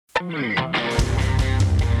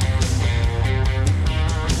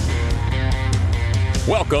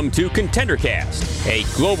Welcome to ContenderCast, a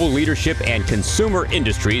global leadership and consumer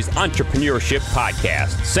industries entrepreneurship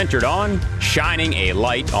podcast centered on shining a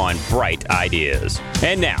light on bright ideas.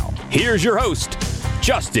 And now, here's your host,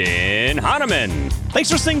 Justin Hahnemann. Thanks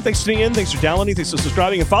for listening, thanks for tuning in, thanks for downloading, thanks for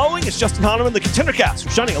subscribing and following. It's Justin Hahnemann, the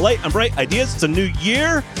ContenderCast, shining a light on bright ideas. It's a new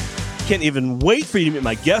year. Can't even wait for you to meet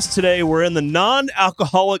my guest today. We're in the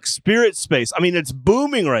non-alcoholic spirit space. I mean, it's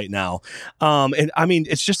booming right now.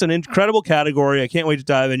 It's just an incredible category. I can't wait to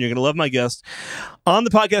dive in. You're going to love my guest. On the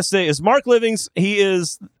podcast today is Mark Livings. He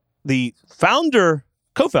is the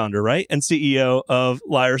co-founder, right? And CEO of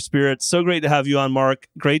Lyre Spirits. So great to have you on, Mark.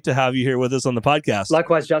 Great to have you here with us on the podcast.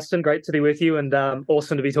 Likewise, Justin. Great to be with you and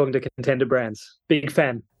awesome to be talking to Contender Brands. Big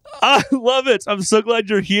fan. I love it. I'm so glad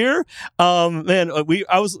you're here.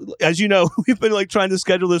 As you know, we've been trying to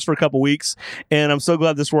schedule this for a couple weeks, and I'm so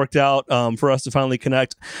glad this worked out for us to finally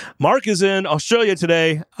connect. Mark is in Australia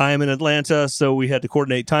today. I am in Atlanta, so we had to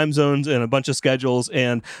coordinate time zones and a bunch of schedules,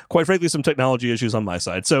 and quite frankly, some technology issues on my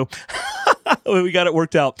side. So we got it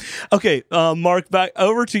worked out. Okay, Mark, back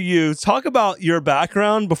over to you. Talk about your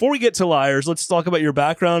background. Before we get to Lyres, let's talk about your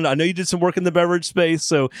background. I know you did some work in the beverage space,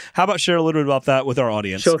 so how about share a little bit about that with our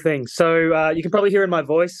audience? Sure thing. So you can probably hear in my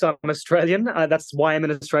voice, I'm Australian. That's why I'm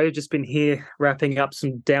in Australia. Just been here wrapping up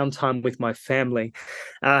some downtime with my family.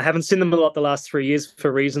 Haven't seen them a lot the last 3 years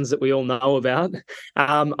for reasons that we all know about.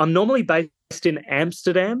 I'm normally based in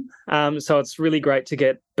Amsterdam, so it's really great to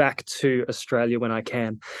get back to Australia when I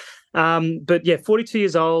can. But yeah, 42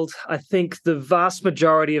 years old. I think the vast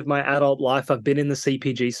majority of my adult life I've been in the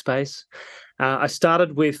CPG space. I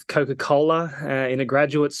started with Coca-Cola in a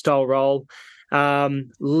graduate style role.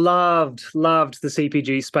 Loved the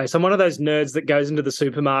CPG space. I'm one of those nerds that goes into the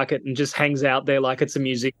supermarket and just hangs out there like it's a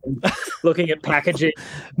museum, looking at packaging.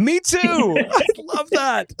 Me too. I love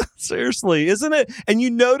that. Seriously, isn't it? And you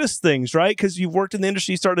notice things, right? Because you've worked in the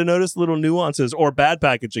industry, you start to notice little nuances or bad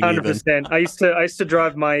packaging. 100%. Even. I used to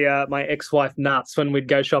drive my my ex-wife nuts when we'd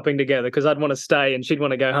go shopping together because I'd want to stay and she'd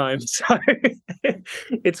want to go home. So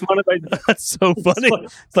it's one of those. That's so funny.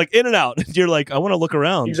 It's like in and out. You're like, I want to look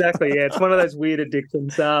around. Exactly. Yeah, it's one of those weird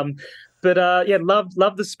addictions. Loved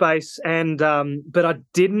the space, and but I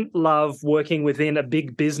didn't love working within a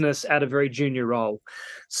big business at a very junior role.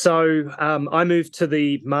 So I moved to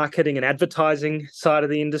the marketing and advertising side of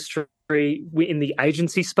the industry in the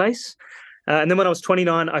agency space. And then when I was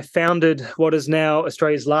 29, I founded what is now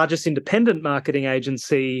Australia's largest independent marketing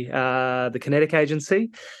agency, the Kinetic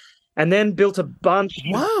Agency. And then built a bunch.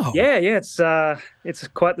 Wow. Yeah, it's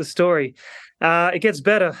quite the story. It gets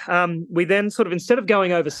better. We then instead of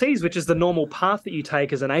going overseas, which is the normal path that you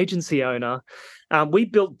take as an agency owner, we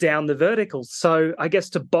built down the verticals. So I guess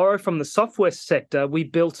to borrow from the software sector, we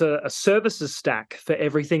built a services stack for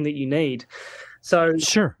everything that you need. So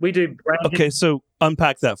sure, we do branding. Okay, so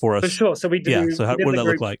unpack that for us. For sure. So we do. Yeah. So what does that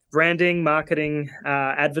look like? Branding, marketing,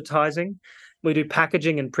 advertising. We do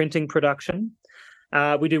packaging and printing production.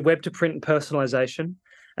 We do web to print and personalization.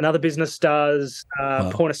 Another business does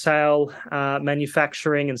point of sale,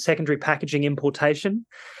 manufacturing and secondary packaging importation.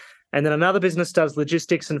 And then another business does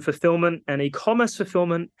logistics and fulfillment and e-commerce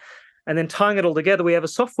fulfillment. And then tying it all together, we have a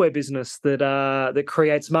software business that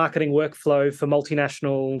creates marketing workflow for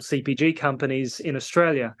multinational CPG companies in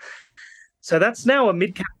Australia. So that's now a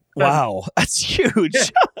mid-cap. Wow, that's huge. Yeah.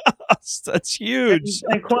 That's huge.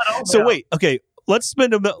 And quite old so now. wait, okay. Let's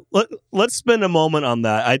spend a moment on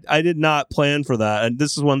that. I did not plan for that, and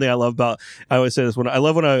this is one thing I love about. I always say this when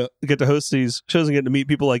I get to host these shows and get to meet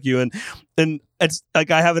people like you, and it's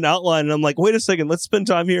like I have an outline, and I'm like, wait a second, let's spend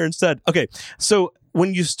time here instead. Okay, so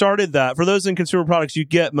when you started that, for those in consumer products, you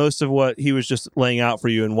get most of what he was just laying out for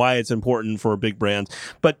you and why it's important for big brands.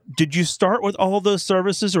 But did you start with all of those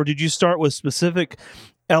services, or did you start with specific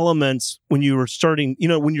elements when you were starting,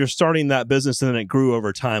 when you're starting that business and then it grew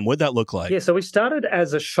over time? What'd that look like? Yeah, so we started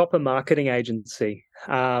as a shopper marketing agency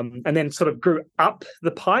and then grew up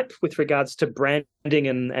the pipe with regards to branding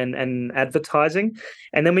and advertising.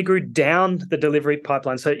 And then we grew down the delivery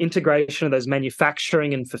pipeline. So integration of those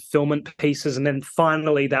manufacturing and fulfillment pieces, and then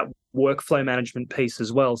finally that workflow management piece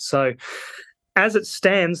as well. So as it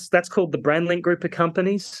stands, that's called the BrandLink group of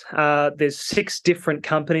companies. There's 6 different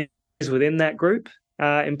companies within that group.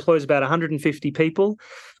 Employs about 150 people,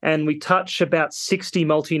 and we touch about 60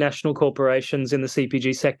 multinational corporations in the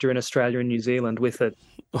CPG sector in Australia and New Zealand with it.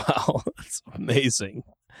 Wow, that's amazing.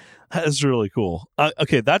 That is really cool.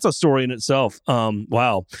 Okay, that's a story in itself.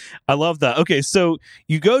 Wow, I love that. Okay, so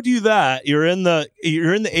you go do that. You're in the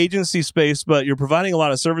agency space, but you're providing a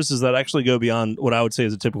lot of services that actually go beyond what I would say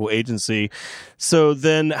is a typical agency. So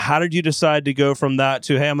then, how did you decide to go from that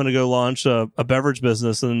to, hey, I'm going to go launch a beverage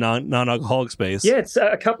business in the non-alcoholic space? Yeah, it's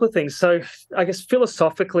a couple of things. So I guess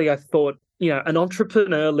philosophically, I thought, an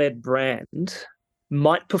entrepreneur-led brand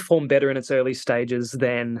might perform better in its early stages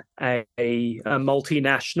than a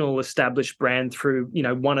multinational established brand through,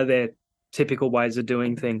 one of their typical ways of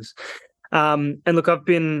doing things. And look, I've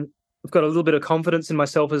got a little bit of confidence in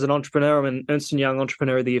myself as an entrepreneur. I'm an Ernst & Young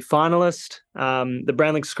Entrepreneur of the Year finalist. The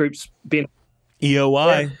Brandlinks Group's been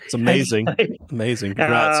EOI. It's amazing. Amazing.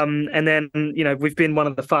 Congrats. And then, we've been one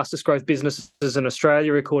of the fastest growth businesses in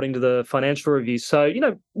Australia, according to the Financial Review. So,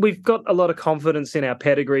 we've got a lot of confidence in our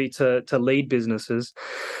pedigree to lead businesses.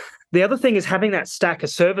 The other thing is having that stack of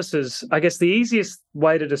services. I guess the easiest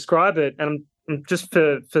way to describe it, and just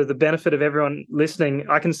for the benefit of everyone listening,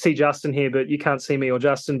 I can see Justin here, but you can't see me or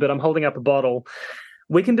Justin, but I'm holding up a bottle.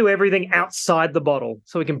 We can do everything outside the bottle.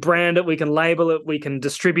 So we can brand it, we can label it, we can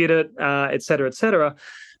distribute it, et cetera, et cetera.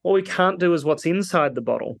 What we can't do is what's inside the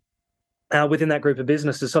bottle within that group of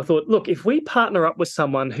businesses. So I thought, look, if we partner up with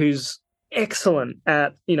someone who's excellent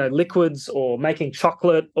at, liquids or making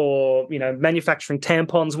chocolate or, manufacturing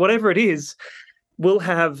tampons, whatever it is, we'll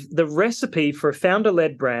have the recipe for a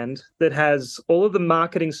founder-led brand that has all of the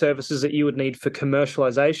marketing services that you would need for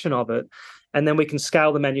commercialization of it. And then we can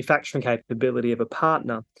scale the manufacturing capability of a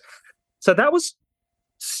partner. So that was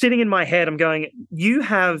sitting in my head. I'm going, you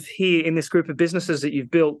have here in this group of businesses that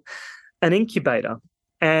you've built an incubator.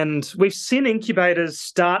 And we've seen incubators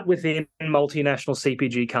start within multinational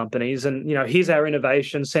CPG companies. And, here's our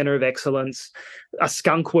innovation center of excellence, a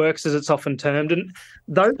skunk works, as it's often termed. And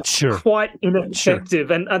those are quite ineffective.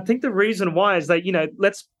 Sure. And I think the reason why is that,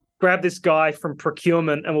 let's grab this guy from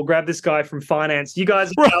procurement and we'll grab this guy from finance. You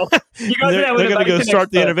guys are they're going to go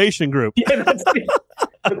start the innovation group. Yeah, that's it.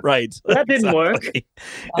 Right. That didn't work.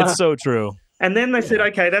 It's so true. And then they said,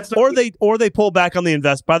 okay, that's not... Or they pull back on the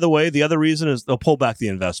invest. By the way, the other reason is they'll pull back the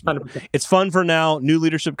investment. 100%. It's fun for now. New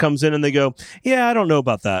leadership comes in and they go, yeah, I don't know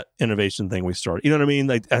about that innovation thing we started. You know what I mean?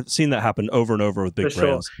 Like, I've seen that happen over and over with big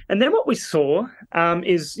brands. Sure. And then what we saw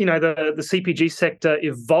is, the CPG sector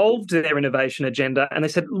evolved their innovation agenda and they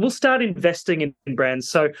said, we'll start investing in brands.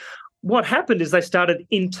 So what happened is they started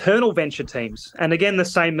internal venture teams. And again, the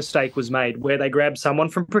same mistake was made where they grabbed someone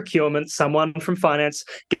from procurement, someone from finance,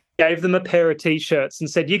 gave them a pair of T-shirts and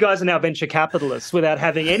said, you guys are now venture capitalists without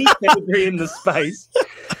having any pedigree in the space.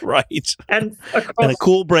 Right. And a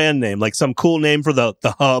cool brand name, like some cool name for the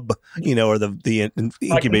hub, or the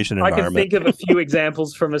incubation environment. I can think of a few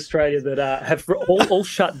examples from Australia that have all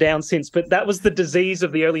shut down since, but that was the disease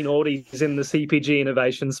of the early noughties in the CPG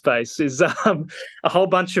innovation space, is a whole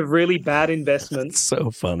bunch of really bad investments. That's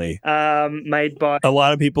so funny. Made by... A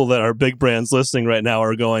lot of people that are big brands listening right now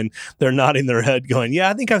are going, they're nodding their head going, yeah,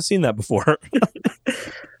 I think I've seen that before.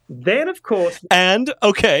 Then, of course, and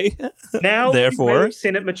okay, now therefore, we've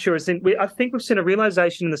seen it mature. I think we've seen a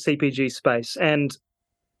realization in the CPG space, and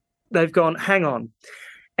they've gone, hang on,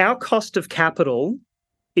 our cost of capital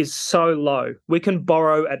is so low. We can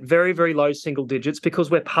borrow at very, very low single digits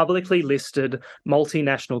because we're publicly listed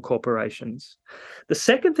multinational corporations. The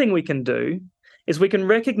second thing we can do is we can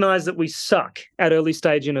recognize that we suck at early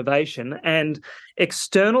stage innovation, and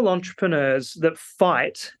external entrepreneurs that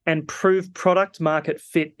fight and prove product market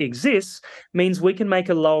fit exists means we can make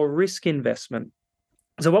a lower risk investment.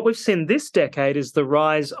 So what we've seen this decade is the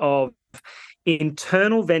rise of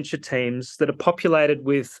internal venture teams that are populated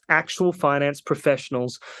with actual finance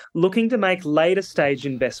professionals looking to make later stage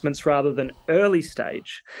investments rather than early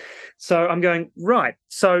stage. So I'm going, right,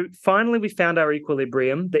 so finally we found our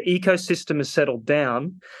equilibrium, the ecosystem has settled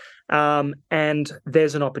down, and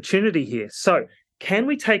there's an opportunity here. So can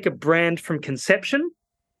we take a brand from conception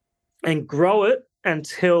and grow it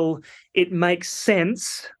until it makes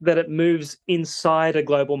sense that it moves inside a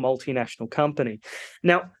global multinational company?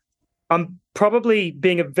 Now, I'm probably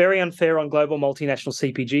being very unfair on global multinational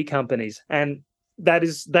CPG companies, and that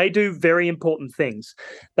is, they do very important things.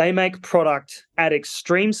 They make product at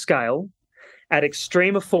extreme scale, at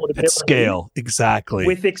extreme affordability. At scale, exactly.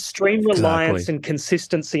 With extreme reliance and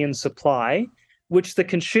consistency in supply, which the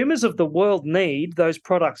consumers of the world need those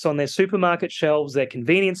products on their supermarket shelves, their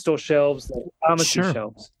convenience store shelves, their pharmacy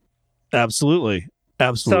shelves. Absolutely.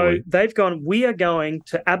 Absolutely. So they've gone, we are going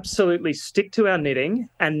to absolutely stick to our knitting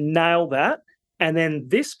and nail that. And then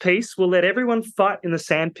this piece will let everyone fight in the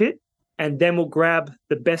sandpit and then we'll grab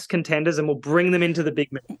the best contenders and we'll bring them into the big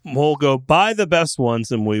mix. We'll go buy the best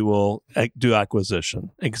ones and we will do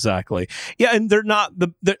acquisition. Exactly. Yeah, and they're not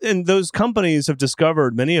and those companies have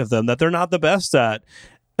discovered, many of them, that they're not the best at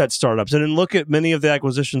startups. And then look at many of the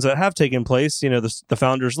acquisitions that have taken place. The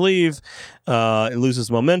founders leave, it loses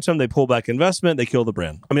momentum, they pull back investment, they kill the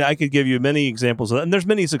brand. I mean, I could give you many examples of that, and there's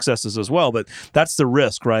many successes as well, but that's the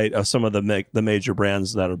risk, right, of some of the major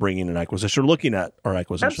brands that are bringing an acquisition, or looking at our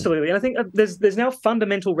acquisition. Absolutely. And I think there's now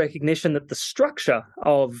fundamental recognition that the structure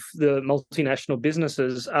of the multinational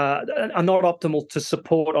businesses are not optimal to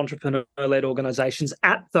support entrepreneur-led organizations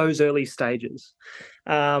at those early stages.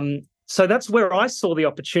 So that's where I saw the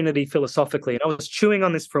opportunity philosophically. And I was chewing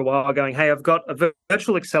on this for a while, going, hey, I've got a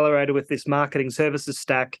virtual accelerator with this marketing services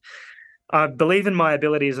stack. I believe in my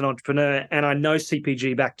ability as an entrepreneur, and I know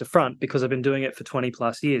CPG back to front because I've been doing it for 20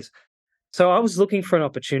 plus years. So I was looking for an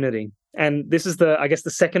opportunity. And this is the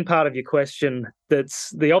second part of your question. That's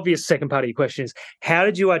the obvious second part of your question is, how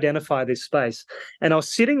did you identify this space? And I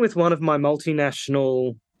was sitting with one of my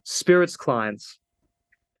multinational spirits clients,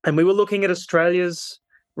 and we were looking at Australia's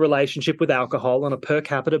relationship with alcohol on a per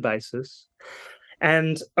capita basis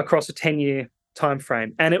and across a 10-year time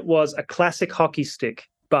frame. And it was a classic hockey stick,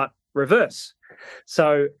 but reverse.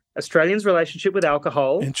 So Australians' relationship with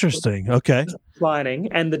alcohol, interesting, okay, was declining,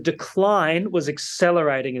 and the decline was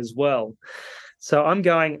accelerating as well. So I'm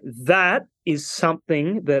going, that is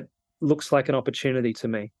something that looks like an opportunity to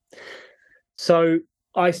me. So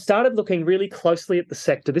I started looking really closely at the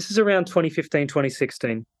sector. This is around 2015,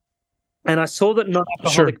 2016. And I saw that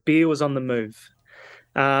non-alcoholic beer was on the move.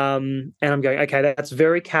 And I'm going, okay, that's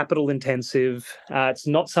very capital intensive. It's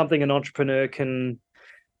not something an entrepreneur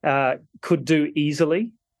could do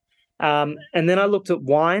easily. And then I looked at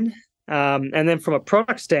wine. And then from a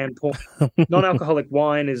product standpoint, non-alcoholic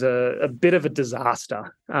wine is a bit of a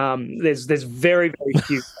disaster. There's very, very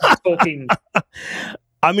few. Talking.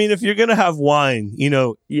 I mean, if you're going to have wine,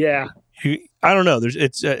 yeah. I don't know.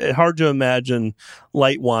 It's hard to imagine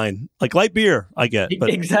light wine, like light beer. I get,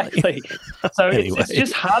 but exactly. So anyway, it's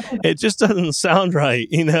just hard. It just doesn't sound right,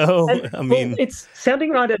 I mean, it's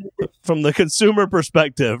sounding right from the consumer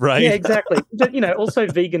perspective, right? Yeah, exactly. But also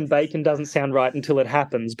vegan bacon doesn't sound right until it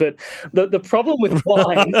happens. But the problem with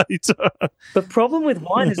wine, the problem with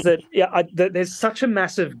wine is that there's such a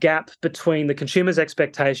massive gap between the consumer's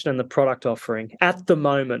expectation and the product offering at the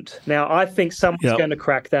moment. Now, I think someone's going to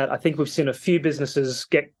crack that. I think we've seen a few businesses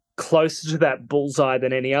get closer to that bullseye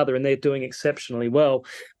than any other, and they're doing exceptionally well.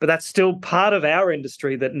 But that's still part of our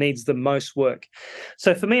industry that needs the most work.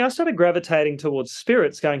 So for me, I started gravitating towards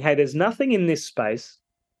spirits, going, hey, there's nothing in this space.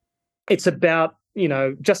 It's about,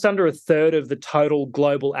 just under a third of the total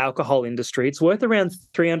global alcohol industry. It's worth around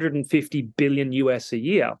 $350 billion US a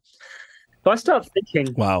year. So I start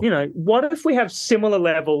thinking, wow, what if we have similar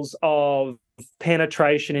levels of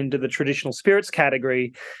penetration into the traditional spirits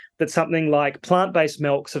category that something like plant-based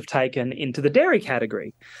milks have taken into the dairy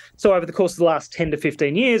category? So over the course of the last 10 to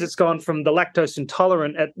 15 years, it's gone from the lactose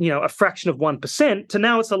intolerant at, a fraction of 1% to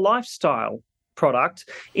now it's a lifestyle product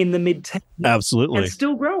in the mid-10s. Absolutely. And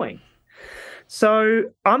still growing. So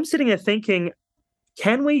I'm sitting there thinking,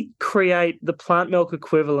 can we create the plant milk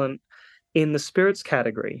equivalent in the spirits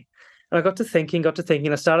category? And I got to thinking,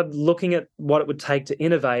 I started looking at what it would take to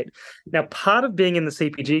innovate. Now, part of being in the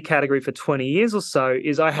CPG category for 20 years or so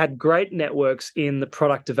is I had great networks in the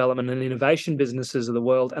product development and innovation businesses of the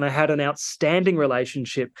world, and I had an outstanding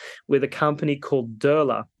relationship with a company called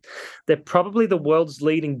Döhler. They're probably the world's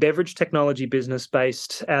leading beverage technology business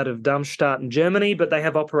based out of Darmstadt in Germany, but they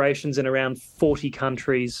have operations in around 40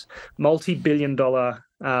 countries, multi-billion-dollar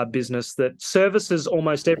business that services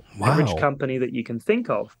almost every beverage company that you can think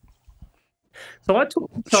of. So I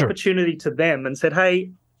took this opportunity to them and said,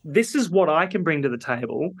 hey, this is what I can bring to the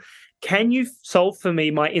table. Can you solve for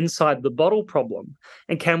me my inside the bottle problem?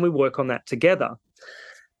 And can we work on that together?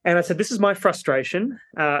 And I said, this is my frustration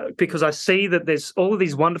because I see that there's all of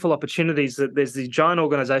these wonderful opportunities, that there's these giant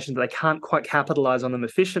organizations that they can't quite capitalize on them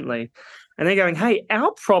efficiently. And they're going, hey,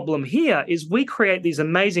 our problem here is we create these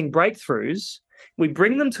amazing breakthroughs. We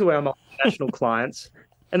bring them to our multinational clients,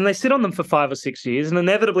 and they sit on them for 5 or 6 years, and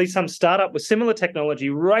inevitably some startup with similar technology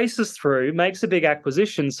races through, makes a big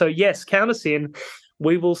acquisition. So yes, count us in.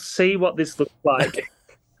 We will see what this looks like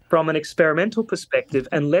from an experimental perspective,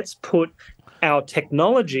 and let's put our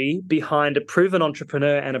technology behind a proven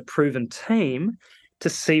entrepreneur and a proven team to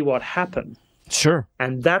see what happens. Sure.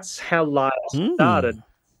 And that's how Lyle started.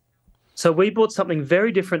 So we bought something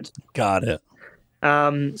very different. Got it.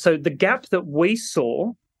 So the gap that we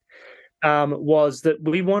saw was that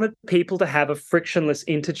we wanted people to have a frictionless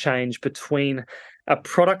interchange between a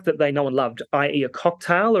product that they know and loved, i.e. a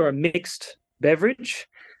cocktail or a mixed beverage,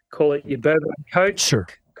 call it your bourbon and Coke, Sure.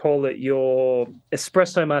 call it your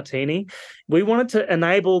espresso martini. We wanted to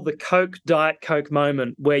enable the Coke, Diet Coke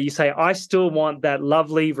moment where you say, I still want that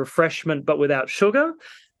lovely refreshment, but without sugar.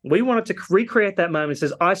 We wanted to recreate that moment. It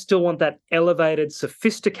says, I still want that elevated,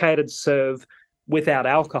 sophisticated serve without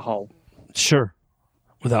alcohol. Sure.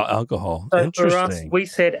 Without alcohol. So Interesting. for us, we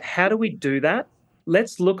said, how do we do that?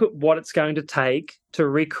 Let's look at what it's going to take to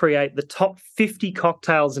recreate the top 50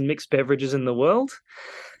 cocktails and mixed beverages in the world.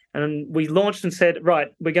 And we launched and said, right,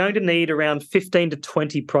 we're going to need around 15 to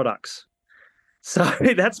 20 products. So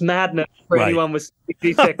that's madness for anyone with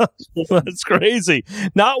 60 seconds. That's crazy.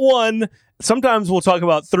 Not one. Sometimes we'll talk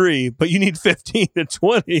about 3, but you need 15 to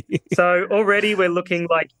 20. So already we're looking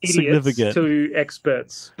like idiots to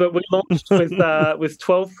experts. But we launched with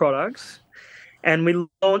 12 products, and we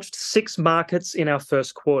launched 6 markets in our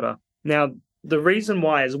first quarter. Now, the reason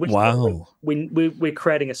why is we're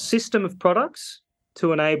creating a system of products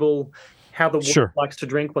to enable how the world likes to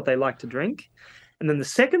drink, what they like to drink. And then the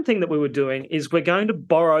second thing that we were doing is we're going to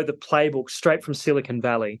borrow the playbook straight from Silicon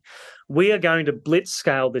Valley. We are going to blitz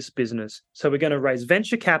scale this business. So we're going to raise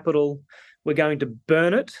venture capital, we're going to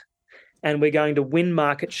burn it, and we're going to win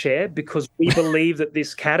market share because we believe that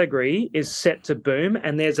this category is set to boom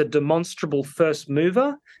and there's a demonstrable first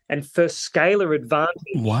mover and first scaler advantage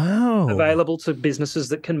available to businesses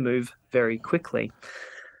that can move very quickly.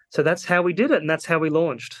 So that's how we did it, and that's how we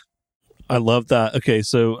launched. I love that. Okay,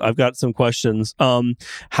 so I've got some questions.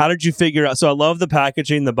 How did you figure out? So I love the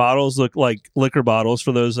packaging. The bottles look like liquor bottles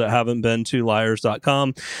for those that haven't been to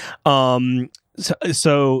liars.com.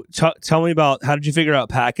 So tell me about, how did you figure out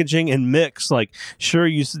packaging and mix? Like, sure,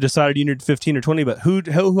 you decided you needed 15 or 20, but who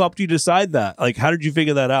helped you decide that? Like, how did you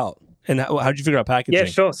figure that out? And how did you figure out packaging? Yeah,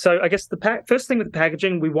 sure. So I guess the first thing with the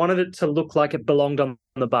packaging, we wanted it to look like it belonged on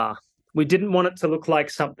the bar. We didn't want it to look like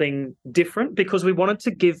something different because we wanted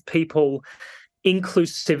to give people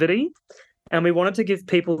inclusivity, and we wanted to give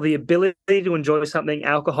people the ability to enjoy something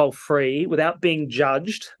alcohol-free without being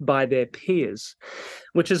judged by their peers,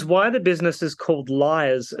 which is why the business is called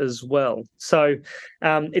Liars as well. So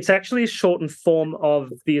it's actually a shortened form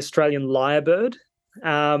of the Australian lyrebird,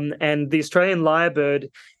 and the Australian lyrebird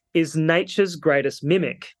is nature's greatest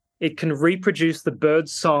mimic. It can reproduce the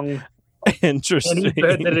bird's song. Interesting. Any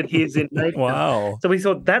bird that it hears in nature. Wow. So we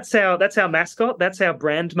thought that's our mascot, that's our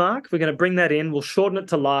brand mark. We're going to bring that in. We'll shorten it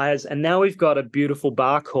to Liars, and now we've got a beautiful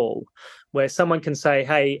bar call where someone can say,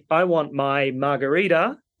 "Hey, I want my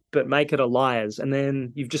margarita, but make it a Liars," and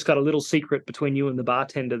then you've just got a little secret between you and the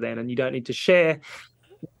bartender, then, and you don't need to share.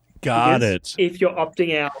 Got it. If you're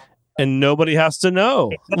opting out, and nobody has to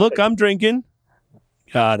know. Look, I'm drinking.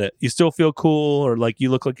 Got it. You still feel cool, or like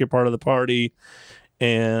you look like you're part of the party.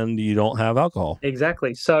 And you don't have alcohol.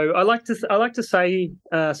 Exactly. So I like to say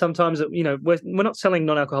sometimes that, you know, we're not selling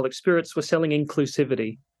non-alcoholic spirits, we're selling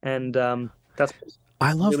inclusivity, and that's.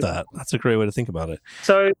 I love really that. That's a great way to think about it.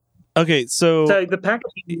 So okay, so the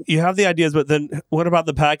packaging. You have the ideas, but then what about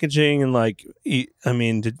the packaging and like? I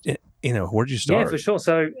mean, where'd you start? Yeah, for sure.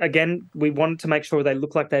 So again, we wanted to make sure they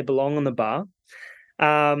look like they belong on the bar.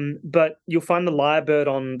 But you'll find the lyrebird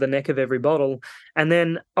on the neck of every bottle. And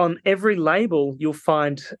then on every label, you'll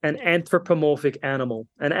find an anthropomorphic animal,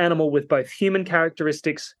 an animal with both human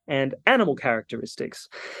characteristics and animal characteristics.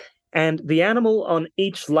 And the animal on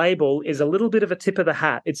each label is a little bit of a tip of the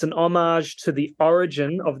hat. It's an homage to the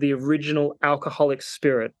origin of the original alcoholic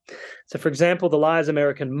spirit. So, for example, the Liars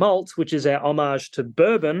American Malt, which is our homage to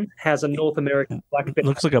bourbon, has a North American black bear.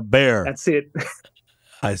 Looks like a bear. That's it.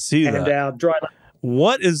 I see that. And our dry.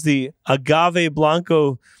 What is the Agave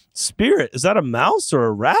Blanco spirit? Is that a mouse or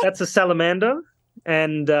a rat? That's a salamander.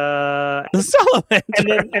 And the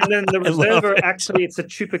salamander. And then the reserva, actually, it's a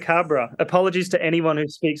chupacabra. Apologies to anyone who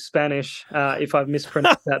speaks Spanish if I've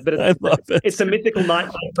mispronounced that, but it's a mythical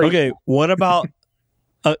nightmare. Okay, what about?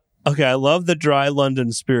 Okay, I love the dry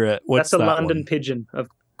London spirit. What's That's a that London one? Pigeon, of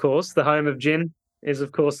course. The home of gin is,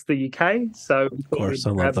 of course, the UK. So, of course,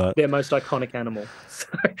 I love that. Their most iconic animal. So,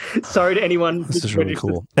 sorry to anyone. This is really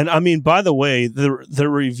cool. And I mean, by the way, the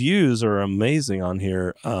reviews are amazing on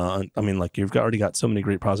here. I mean, like you've already got so many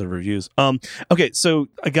great positive reviews. Okay, so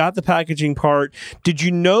I got the packaging part. Did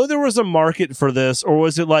you know there was a market for this, or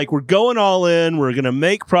was it like we're going all in, we're going to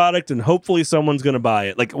make product, and hopefully someone's going to buy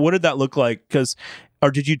it? Like, what did that look like? Or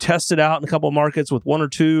did you test it out in a couple of markets with one or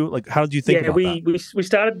two? Like, how did you think about that? We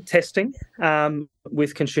started testing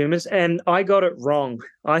with consumers, and I got it wrong.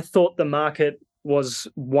 I thought the market was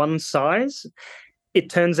one size. It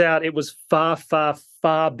turns out it was far, far,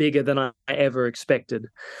 far bigger than I ever expected.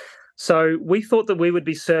 So we thought that we would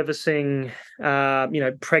be servicing,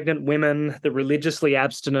 pregnant women, the religiously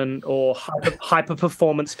abstinent, or hyper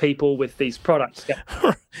performance people with these products.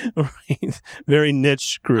 Right. Very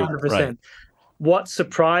niche group. 100%. Right. What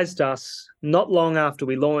surprised us not long after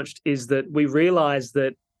we launched is that we realized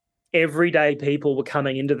that everyday people were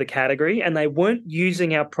coming into the category and they weren't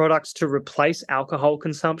using our products to replace alcohol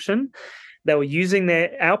consumption. They were using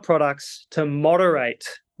our products to moderate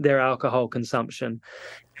their alcohol consumption.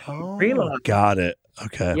 Oh, got it.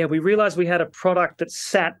 Okay. Yeah, we realized we had a product that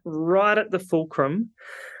sat right at the fulcrum,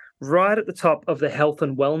 right at the top of the health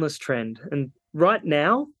and wellness trend. And right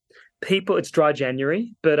now, it's dry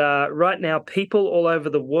January, but right now, people all over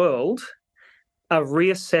the world are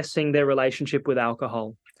reassessing their relationship with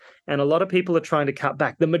alcohol. And a lot of people are trying to cut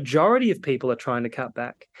back. The majority of people are trying to cut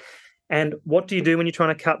back. And what do you do when you're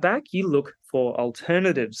trying to cut back? You look for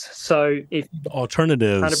alternatives. So if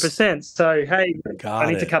alternatives, 100%. So hey,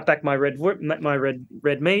 I need to cut back my red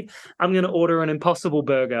meat. I'm going to order an Impossible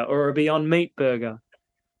Burger or a Beyond Meat burger.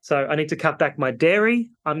 So I need to cut back my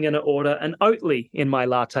dairy. I'm going to order an Oatly in my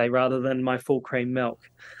latte rather than my full cream milk.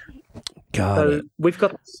 Got it. We've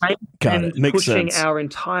got the same trend pushing sense. our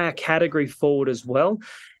entire category forward as well.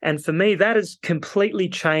 And for me, that has completely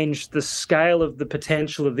changed the scale of the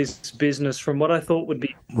potential of this business from what I thought would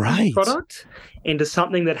be a product into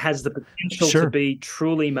something that has the potential to be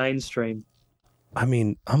truly mainstream. I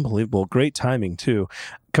mean, unbelievable. Great timing, too.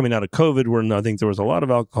 Coming out of COVID, where I think there was a lot of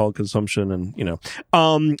alcohol consumption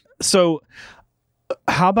and, so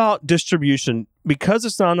how about distribution? Because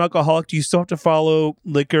it's non-alcoholic, do you still have to follow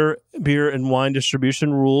liquor, beer, and wine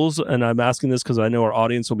distribution rules? And I'm asking this because I know our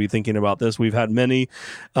audience will be thinking about this. We've had many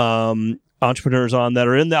entrepreneurs on that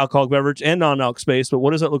are in the alcoholic beverage and non-alc space, but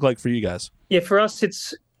what does it look like for you guys? Yeah, for us,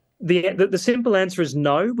 it's the simple answer is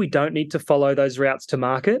no, we don't need to follow those routes to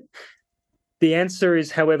market. The answer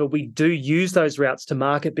is, however, we do use those routes to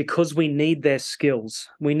market because we need their skills.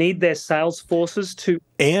 We need their sales forces to...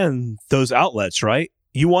 And those outlets, right?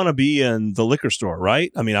 You want to be in the liquor store,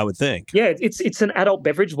 right? I mean, I would think. Yeah, it's an adult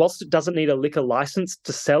beverage. Whilst it doesn't need a liquor license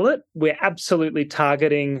to sell it, we're absolutely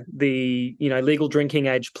targeting the legal drinking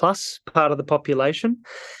age plus part of the population.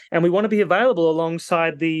 And we want to be available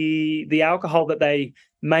alongside the alcohol that they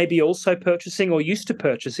may be also purchasing or used to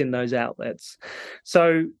purchase in those outlets.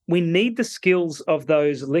 So we need the skills of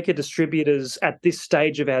those liquor distributors at this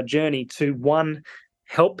stage of our journey to, one,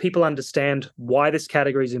 help people understand why this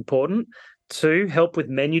category is important, two, help with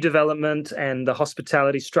menu development and the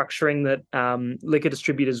hospitality structuring that liquor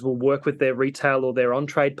distributors will work with their retail or their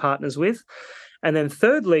on-trade partners with, and then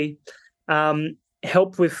thirdly,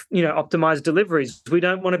 help with optimized deliveries. We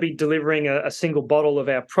don't want to be delivering a single bottle of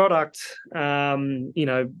our product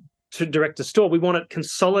to direct to store. We want it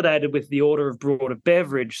consolidated with the order of broader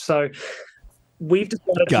beverage. So we've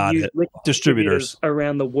decided to use distributors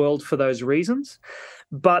around the world for those reasons.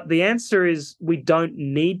 But the answer is we don't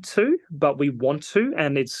need to, but we want to,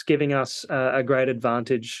 and it's giving us a great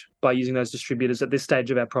advantage by using those distributors at this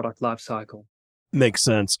stage of our product life cycle. Makes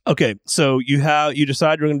sense. Okay, so you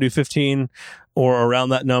decide you're going to do 15 or around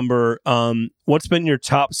that number. What's been your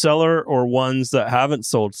top seller or ones that haven't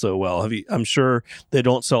sold so well? I'm sure they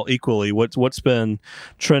don't sell equally. What's been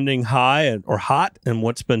trending high or hot, and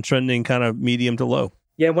what's been trending kind of medium to low?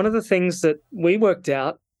 Yeah, one of the things that we worked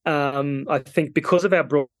out, I think because of our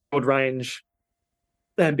broad range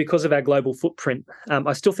and because of our global footprint,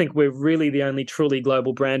 I still think we're really the only truly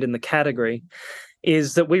global brand in the category,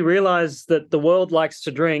 is that we realize that the world likes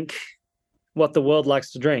to drink what the world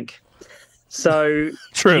likes to drink. So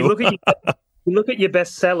true. You look at your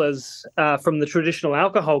best sellers from the traditional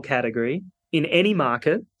alcohol category in any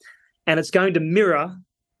market, and it's going to mirror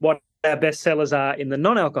what our best sellers are in the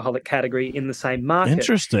non-alcoholic category in the same market.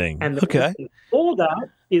 Interesting. And the reason for that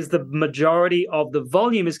is the majority of the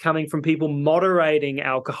volume is coming from people moderating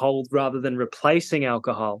alcohol rather than replacing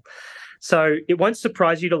alcohol. So it won't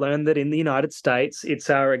surprise you to learn that in the United States,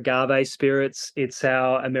 it's our agave spirits, it's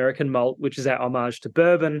our American malt, which is our homage to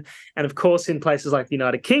bourbon. And of course, in places like the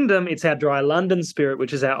United Kingdom, it's our dry London spirit,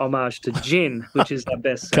 which is our homage to gin, which is our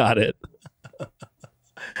best seller. Got it.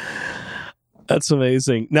 That's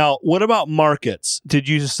amazing. Now, what about markets? Did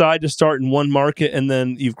you decide to start in one market and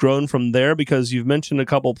then you've grown from there? Because you've mentioned a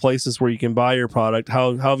couple places where you can buy your product.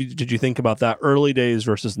 How did you think about that early days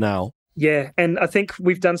versus now? Yeah, and I think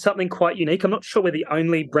we've done something quite unique. I'm not sure we're the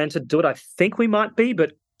only brand to do it. I think we might be,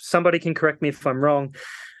 but somebody can correct me if I'm wrong.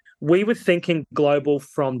 We were thinking global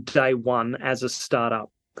from day one as a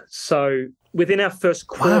startup. So within our first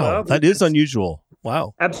quarter... Wow, that is unusual.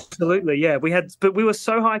 Wow. Absolutely, yeah. But we were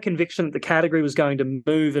so high conviction that the category was going to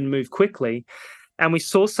move and move quickly. And we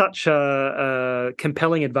saw such a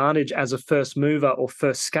compelling advantage as a first mover or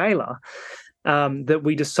first scaler that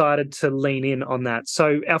we decided to lean in on that.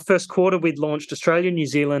 So our first quarter, we'd launched Australia, New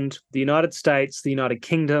Zealand, the United States, the United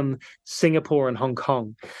Kingdom, Singapore, and Hong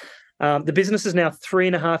Kong. The business is now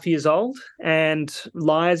 3.5 years old, and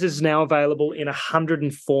Lyre's is now available in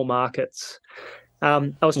 104 markets.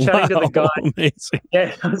 I was chatting to the guy. Amazing.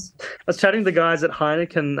 Yeah, I was chatting to the guys at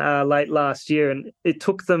Heineken late last year, and it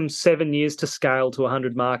took them 7 years to scale to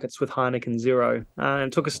 100 markets with Heineken Zero, and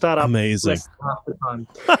it took a startup Amazing. less than half the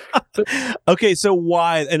time. Okay, so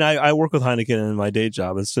why? And I work with Heineken in my day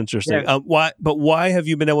job. It's interesting. Yeah. Why have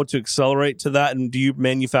you been able to accelerate to that? And do you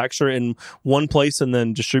manufacture in one place and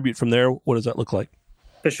then distribute from there? What does that look like?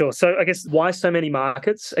 For sure. So I guess why so many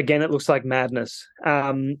markets? Again, it looks like madness.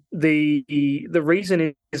 The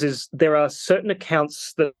reason is there are certain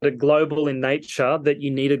accounts that are global in nature that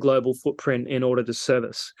you need a global footprint in order to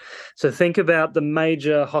service. So think about the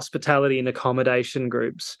major hospitality and accommodation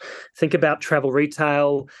groups. Think about travel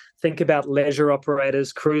retail. Think about leisure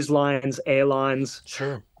operators, cruise lines, airlines.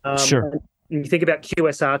 Sure. And you think about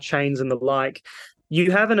QSR chains and the like.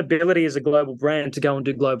 You have an ability as a global brand to go and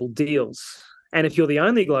do global deals. And if you're the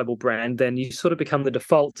only global brand, then you sort of become the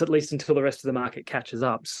default, at least until the rest of the market catches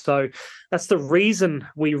up. So that's the reason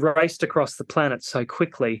we raced across the planet so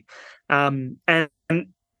quickly. And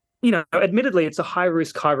admittedly, it's a high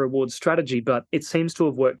risk, high reward strategy, but it seems to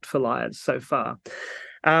have worked for Lyre's so far.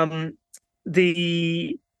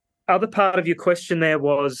 The other part of your question there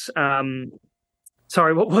was,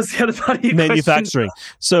 sorry, what was the other part of your manufacturing.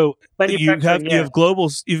 question? So you got Yeah.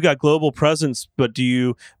 global presence, but do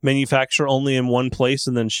you manufacture only in one place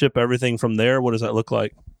and then ship everything from there? What does that look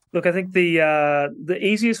like? Look, I think the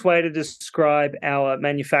easiest way to describe our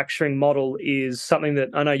manufacturing model is something that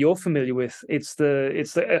I know you're familiar with. It's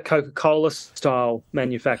the Coca-Cola style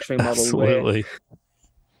manufacturing model. Absolutely. Where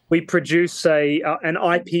we produce an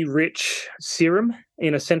IP-rich serum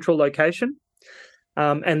in a central location,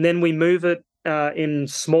 and then we move it in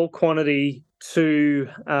small quantity to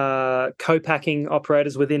co-packing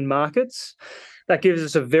operators within markets. That gives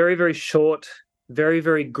us a very, very short, very,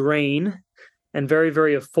 very green, and very,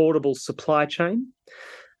 very affordable supply chain.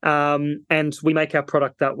 And we make our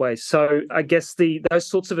product that way. So I guess those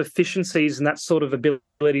sorts of efficiencies and that sort of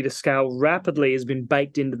ability to scale rapidly has been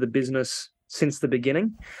baked into the business since the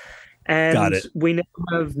beginning. And we now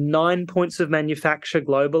have 9 points of manufacture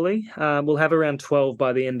globally. We'll have around 12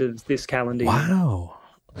 by the end of this calendar year. Wow.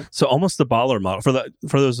 So almost the baller model.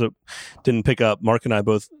 For those that didn't pick up, Mark and I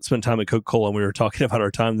both spent time at Coca-Cola, and we were talking about our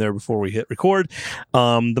time there before we hit record.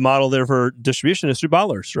 The model there for distribution is through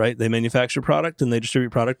ballers, right? They manufacture product and they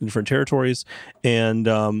distribute product in different territories. And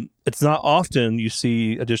it's not often you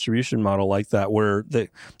see a distribution model like that where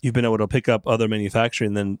you've been able to pick up other manufacturing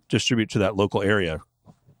and then distribute to that local area,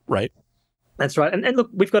 right? That's right. And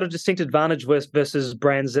look, we've got a distinct advantage versus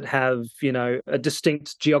brands that have, a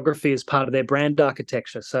distinct geography as part of their brand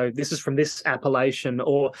architecture. So this is from this appellation,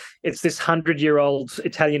 or it's this 100-year-old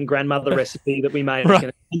Italian grandmother recipe that we made,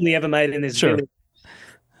 right. Only ever made in this village.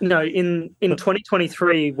 In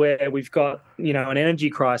 2023, where we've got, an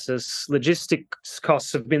energy crisis, logistics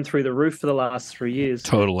costs have been through the roof for the last 3 years.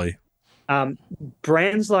 Totally.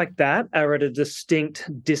 Brands like that are at a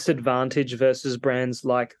distinct disadvantage versus brands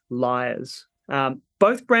like Lyre's.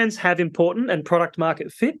 Both brands have important and product market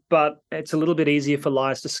fit, but it's a little bit easier for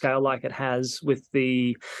Lyre's to scale like it has with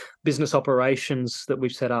the business operations that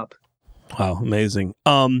we've set up. Wow, amazing.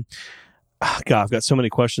 God, I've got so many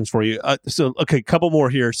questions for you. A couple more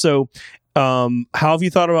here. So how have you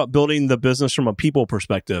thought about building the business from a people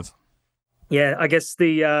perspective? Yeah, I guess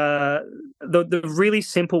the really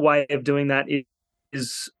simple way of doing that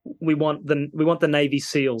is we want the Navy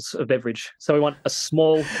SEALs of beverage. So we want a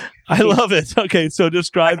small. I love it. Okay, so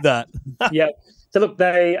describe that. Yeah. So look,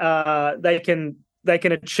 they can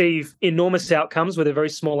achieve enormous outcomes with a very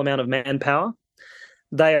small amount of manpower.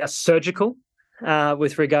 They are surgical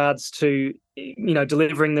with regards to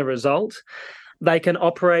delivering the result. They can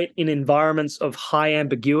operate in environments of high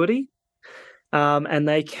ambiguity. And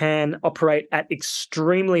they can operate at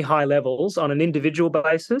extremely high levels on an individual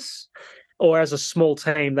basis, or as a small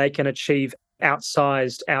team, they can achieve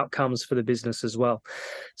outsized outcomes for the business as well.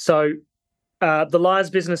 So the Lyre's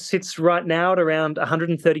business sits right now at around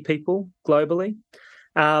 130 people globally.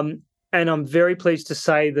 And I'm very pleased to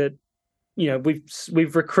say that,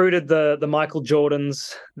 we've recruited the Michael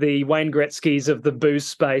Jordans, the Wayne Gretzky's of the booze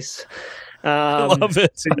space. I love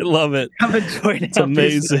it. Come and join it's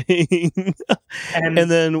amazing. and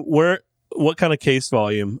then where what kind of case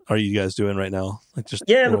volume are you guys doing right now? Like just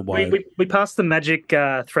look, worldwide? we passed the magic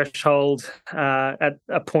threshold at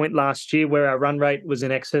a point last year where our run rate was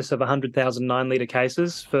in excess of 100,000 9-liter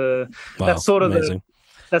cases. That's sort of amazing.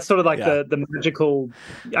 That's sort of like the magical.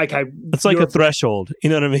 Okay, it's like a threshold. You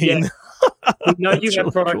know what I mean? Yeah. We know you have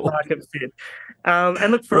really product market fit.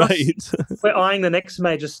 And look, for us, we're eyeing the next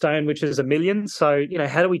major stone, which is 1 million. So,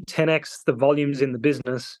 how do we 10x the volumes in the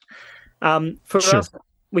business? For us,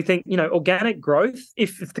 we think, organic growth,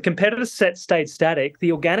 if the competitor set stayed static,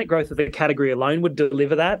 the organic growth of the category alone would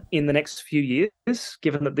deliver that in the next few years,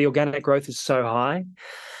 given that the organic growth is so high.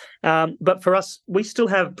 But for us, we still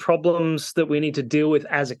have problems that we need to deal with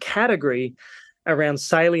as a category around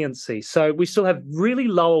saliency. So we still have really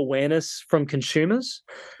low awareness from consumers.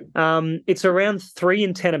 It's around 3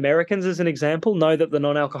 in 10 Americans, as an example, know that the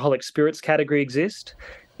non-alcoholic spirits category exists.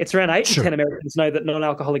 It's around 8 in 10 Americans know that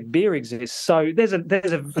non-alcoholic beer exists. So there's a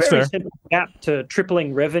very simple gap to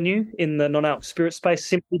tripling revenue in the non-alc spirit space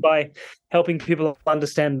simply by helping people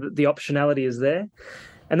understand that the optionality is there.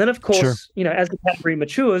 And then, of course, as the category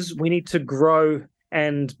matures, we need to grow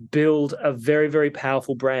and build a very, very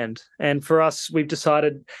powerful brand. And for us, we've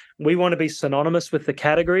decided we want to be synonymous with the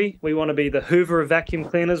category. We want to be the Hoover of vacuum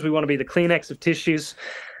cleaners. We want to be the Kleenex of tissues.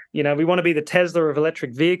 We want to be the Tesla of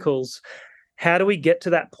electric vehicles. How do we get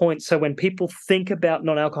to that point so when people think about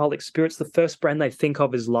non-alcoholic spirits, the first brand they think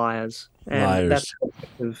of is Lyre's? Lyre's.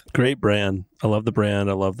 Great brand. I love the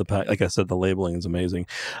brand. I love the pack. Like I said, the labeling is amazing.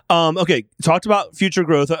 Okay, talked about future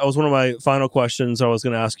growth. That was one of my final questions I was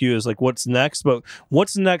going to ask you is like, what's next? But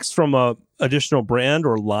what's next from a additional brand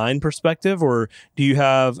or line perspective? Or do you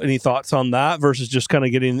have any thoughts on that versus just kind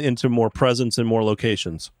of getting into more presence in more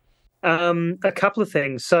locations? A couple of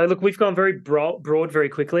things. So, look, we've gone very broad very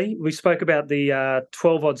quickly. We spoke about the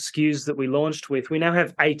 12-odd SKUs that we launched with. We now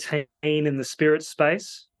have 18 in the spirit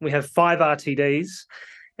space. We have 5 RTDs,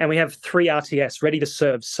 and we have 3 RTS, ready to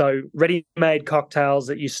serve. So, ready-made cocktails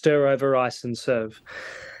that you stir over ice and serve.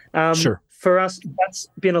 For us, that's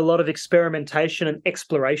been a lot of experimentation and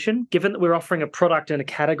exploration. Given that we're offering a product in a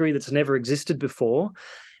category that's never existed before,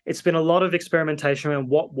 it's been a lot of experimentation around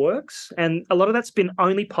what works. And a lot of that's been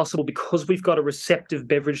only possible because we've got a receptive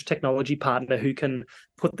beverage technology partner who can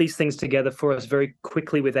put these things together for us very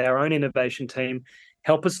quickly with our own innovation team,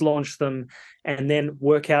 help us launch them, and then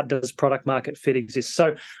work out, does product market fit exist?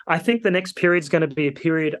 So I think the next period is going to be a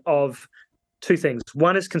period of 2 things.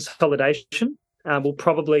 One is consolidation. We'll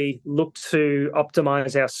probably look to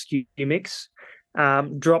optimize our SKU mix,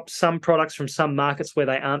 drop some products from some markets where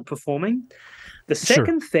they aren't performing. The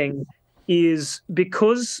second thing is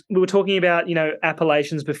because we were talking about,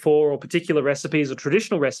 appellations before or particular recipes or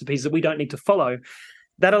traditional recipes that we don't need to follow,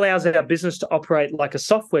 that allows our business to operate like a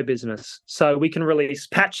software business. So we can release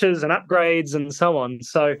patches and upgrades and so on.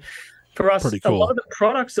 So for us, a lot of the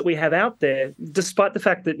products that we have out there, despite the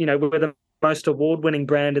fact that, we're the most award-winning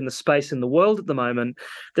brand in the space in the world at the moment,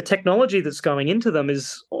 the technology that's going into them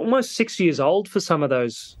is almost 6 years old for some of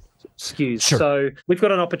those SKUs. So we've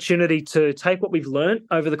got an opportunity to take what we've learned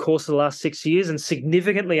over the course of the last 6 years and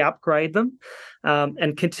significantly upgrade them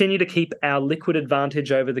and continue to keep our liquid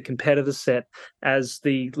advantage over the competitor set as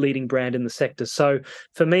the leading brand in the sector. So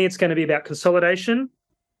for me, it's going to be about consolidation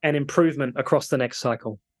and across the next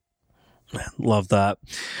cycle. Love that.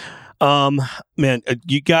 Man,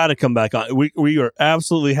 you got to come back on. We are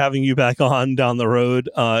absolutely having you back on down the road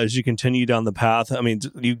as you continue down the path. I mean,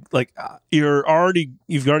 you've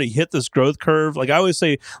already hit this growth curve. Like I always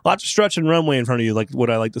say, lots of stretch and runway in front of you. Like what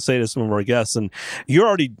I like to say to some of our guests, and you're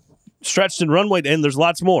already stretched and runway, and there's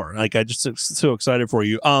lots more. Like I just so excited for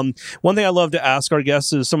you. One thing I love to ask our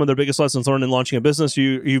guests is some of their biggest lessons learned in launching a business.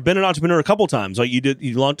 You've been an entrepreneur a couple times. Like you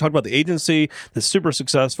talked about the agency that's super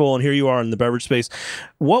successful, and here you are in the beverage space.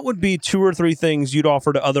 What would be 2 or 3 things you'd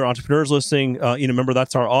offer to other entrepreneurs listening? Remember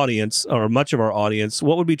that's our audience, or much of our audience.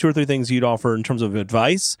 What would be 2 or 3 things you'd offer in terms of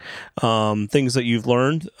advice, things that you've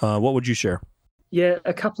learned? What would you share? Yeah,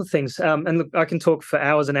 a couple of things. And look, I can talk for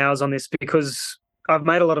hours and hours on this because I've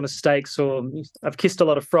made a lot of mistakes, or I've kissed a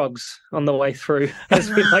lot of frogs on the way through,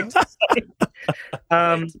 as we like to say.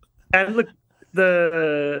 And look,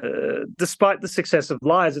 despite the success of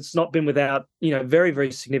Lyre's, it's not been without very,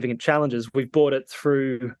 very significant challenges. We've brought it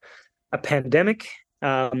through a pandemic.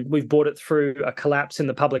 We've brought it through a collapse in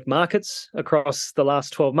the public markets across the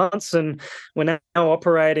last 12 months, and we're now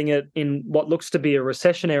operating it in what looks to be a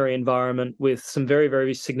recessionary environment with some very,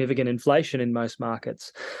 very significant inflation in most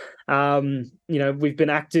markets. We've been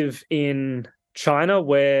active in China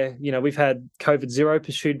where, we've had COVID zero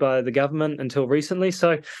pursued by the government until recently.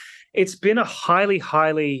 So it's been a highly,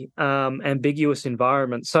 highly ambiguous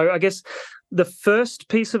environment. So I guess the first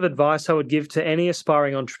piece of advice I would give to any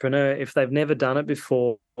aspiring entrepreneur, if they've never done it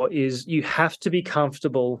before, is you have to be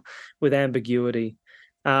comfortable with ambiguity.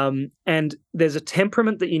 And there's a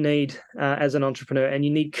temperament that you need as an entrepreneur, and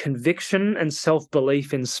you need conviction and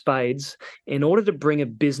self-belief in spades in order to bring a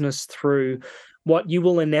business through what you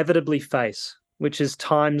will inevitably face, which is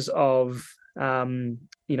times of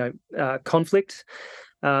conflict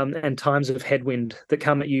and times of headwind that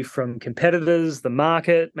come at you from competitors, the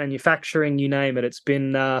market, manufacturing, you name it. It's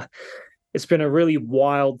been a really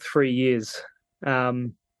wild 3 years.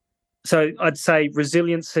 So I'd say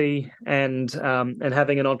resiliency and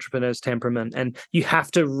having an entrepreneur's temperament, and you have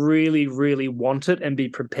to really, really want it and be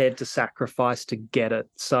prepared to sacrifice to get it.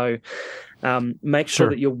 So make sure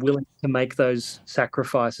that you're willing to make those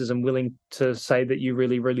sacrifices and willing to say that you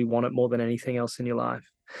really, really want it more than anything else in your life.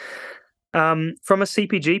 From a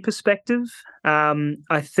CPG perspective,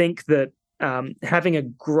 I think that having a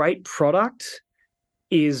great product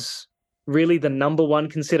is really the number one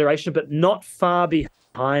consideration, but not far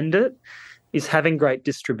behind it is having great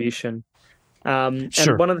distribution. And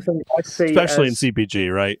one of the things I see, especially in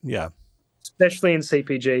CPG, right? Yeah. Especially in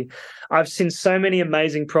CPG. I've seen so many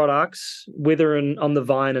amazing products wither on the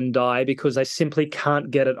vine and die because they simply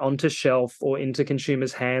can't get it onto shelf or into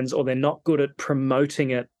consumers' hands, or they're not good at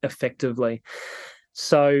promoting it effectively.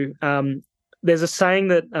 So there's a saying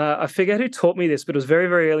that I forget who taught me this, but it was very,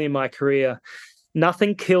 very early in my career.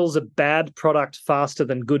 Nothing kills a bad product faster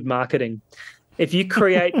than good marketing. If you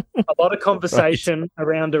create a lot of conversation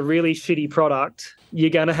around a really shitty product, you're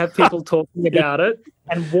going to have people talking about it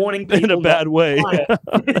and warning people in a bad way.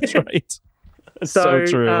 That's right. That's so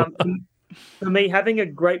true. For me, having a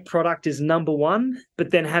great product is number one, but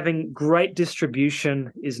then having great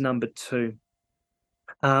distribution is number two.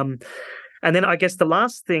 And then I guess the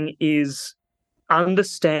last thing is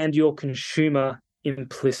understand your consumer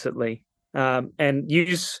implicitly, and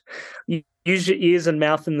use your ears and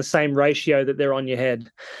mouth in the same ratio that they're on your head.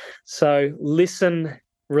 So listen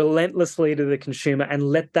relentlessly to the consumer and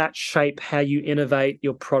let that shape how you innovate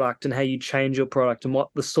your product and how you change your product and what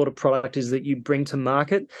the sort of product is that you bring to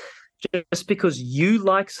market. Just because you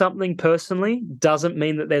like something personally doesn't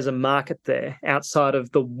mean that there's a market there outside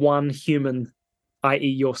of the one human, i.e.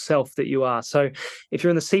 yourself, that you are. So if you're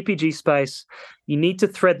in the CPG space, you need to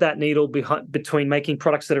thread that needle between making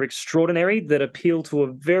products that are extraordinary, that appeal to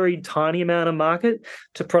a very tiny amount of market,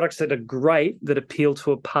 to products that are great, that appeal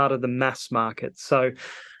to a part of the mass market. So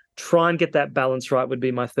try and get that balance right would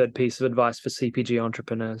be my third piece of advice for CPG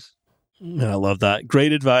entrepreneurs. I love that.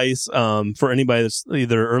 Great advice for anybody that's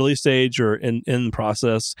either early stage or in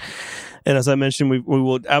process. And as I mentioned, we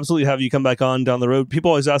will absolutely have you come back on down the road.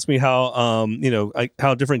 People always ask me how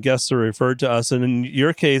how different guests are referred to us. And in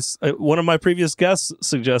your case, one of my previous guests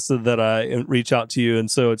suggested that I reach out to you.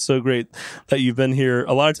 And so it's so great that you've been here.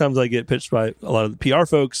 A lot of times I get pitched by a lot of the PR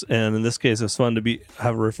folks. And in this case, it's fun to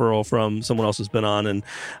have a referral from someone else who's been on. And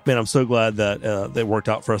man, I'm so glad that it worked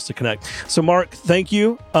out for us to connect. So Mark, thank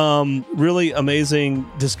you. Really amazing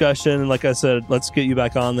discussion. And like I said, let's get you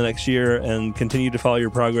back on the next year and continue to follow your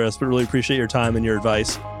progress, but really appreciate your time and your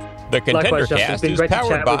advice. The Contender Cast is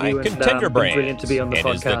powered by Contender Brands and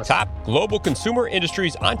is the top global consumer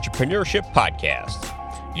industries entrepreneurship podcast.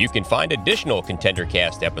 You can find additional Contender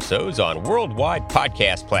Cast episodes on worldwide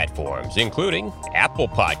podcast platforms, including Apple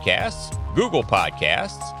Podcasts, Google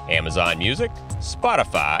Podcasts, Amazon Music,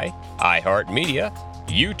 Spotify, iHeartMedia,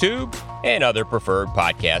 YouTube, and other preferred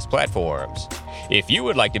podcast platforms. If you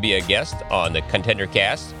would like to be a guest on the Contender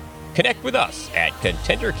Cast, connect with us at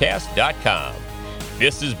contendercast.com.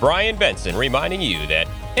 This is Brian Benson reminding you that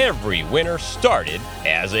every winner started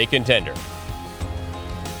as a contender.